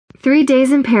3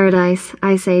 days in paradise,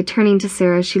 I say, turning to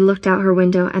Sarah as she looked out her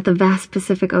window at the vast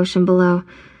Pacific Ocean below.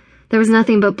 There was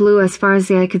nothing but blue as far as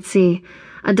the eye could see,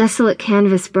 a desolate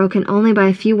canvas broken only by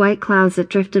a few white clouds that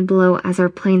drifted below as our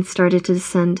plane started to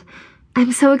descend.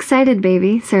 I'm so excited,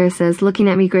 baby, Sarah says, looking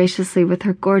at me graciously with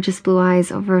her gorgeous blue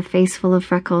eyes over a face full of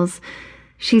freckles.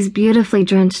 She's beautifully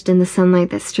drenched in the sunlight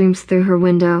that streams through her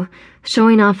window,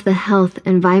 showing off the health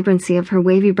and vibrancy of her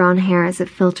wavy brown hair as it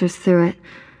filters through it.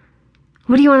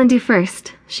 What do you want to do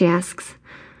first? She asks.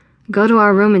 Go to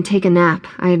our room and take a nap,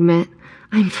 I admit.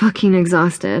 I'm fucking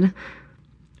exhausted.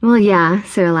 Well, yeah,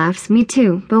 Sarah laughs. Me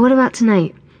too, but what about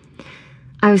tonight?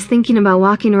 I was thinking about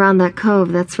walking around that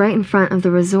cove that's right in front of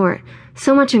the resort.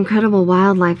 So much incredible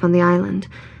wildlife on the island.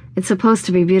 It's supposed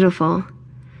to be beautiful.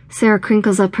 Sarah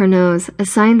crinkles up her nose, a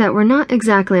sign that we're not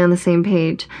exactly on the same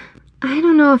page. I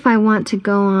don't know if I want to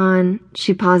go on...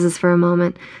 She pauses for a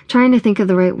moment, trying to think of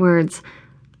the right words.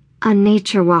 A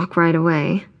nature walk right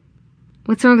away.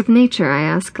 What's wrong with nature? I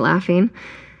ask, laughing.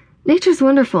 Nature's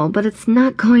wonderful, but it's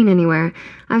not going anywhere.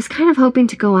 I was kind of hoping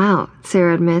to go out,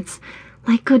 Sarah admits.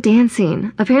 Like go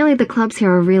dancing. Apparently the clubs here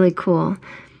are really cool.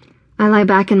 I lie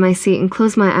back in my seat and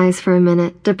close my eyes for a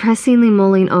minute, depressingly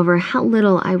mulling over how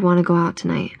little I want to go out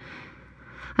tonight.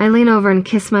 I lean over and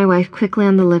kiss my wife quickly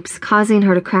on the lips, causing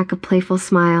her to crack a playful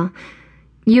smile.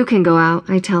 You can go out,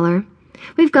 I tell her.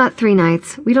 We've got 3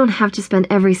 nights. We don't have to spend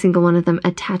every single one of them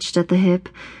attached at the hip.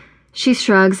 She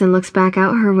shrugs and looks back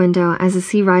out her window as the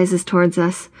sea rises towards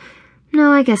us.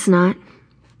 No, I guess not.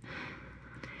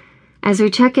 As we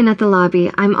check in at the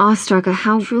lobby, I'm awestruck at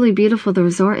how truly beautiful the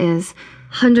resort is.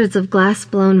 Hundreds of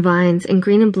glass-blown vines in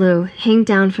green and blue hang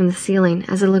down from the ceiling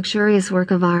as a luxurious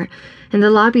work of art, and the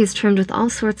lobby is trimmed with all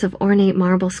sorts of ornate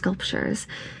marble sculptures.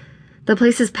 The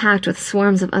place is packed with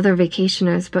swarms of other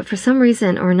vacationers, but for some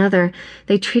reason or another,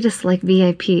 they treat us like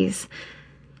VIPs.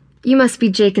 You must be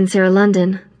Jake and Sarah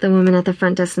London, the woman at the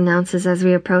front desk announces as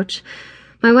we approach.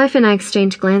 My wife and I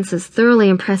exchange glances, thoroughly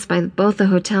impressed by both the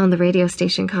hotel and the radio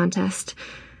station contest.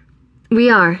 We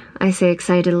are, I say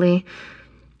excitedly.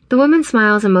 The woman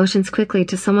smiles and motions quickly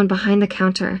to someone behind the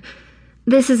counter.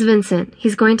 This is Vincent.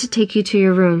 He's going to take you to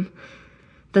your room.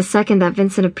 The second that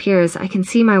Vincent appears, I can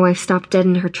see my wife stop dead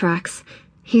in her tracks.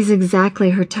 He's exactly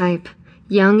her type.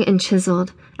 Young and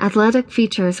chiseled, athletic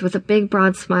features with a big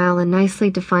broad smile and nicely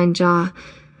defined jaw.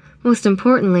 Most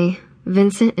importantly,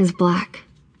 Vincent is black.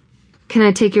 Can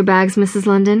I take your bags, Mrs.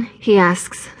 London? He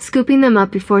asks, scooping them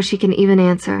up before she can even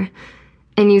answer.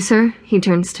 And you, sir? He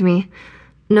turns to me.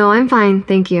 No, I'm fine,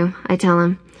 thank you, I tell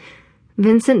him.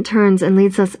 Vincent turns and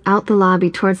leads us out the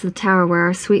lobby towards the tower where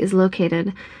our suite is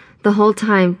located. The whole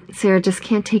time, Sarah just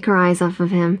can't take her eyes off of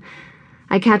him.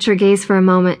 I catch her gaze for a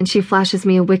moment and she flashes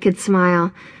me a wicked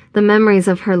smile, the memories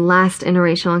of her last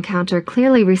interracial encounter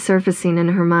clearly resurfacing in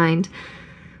her mind.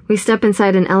 We step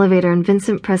inside an elevator and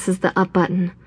Vincent presses the up button.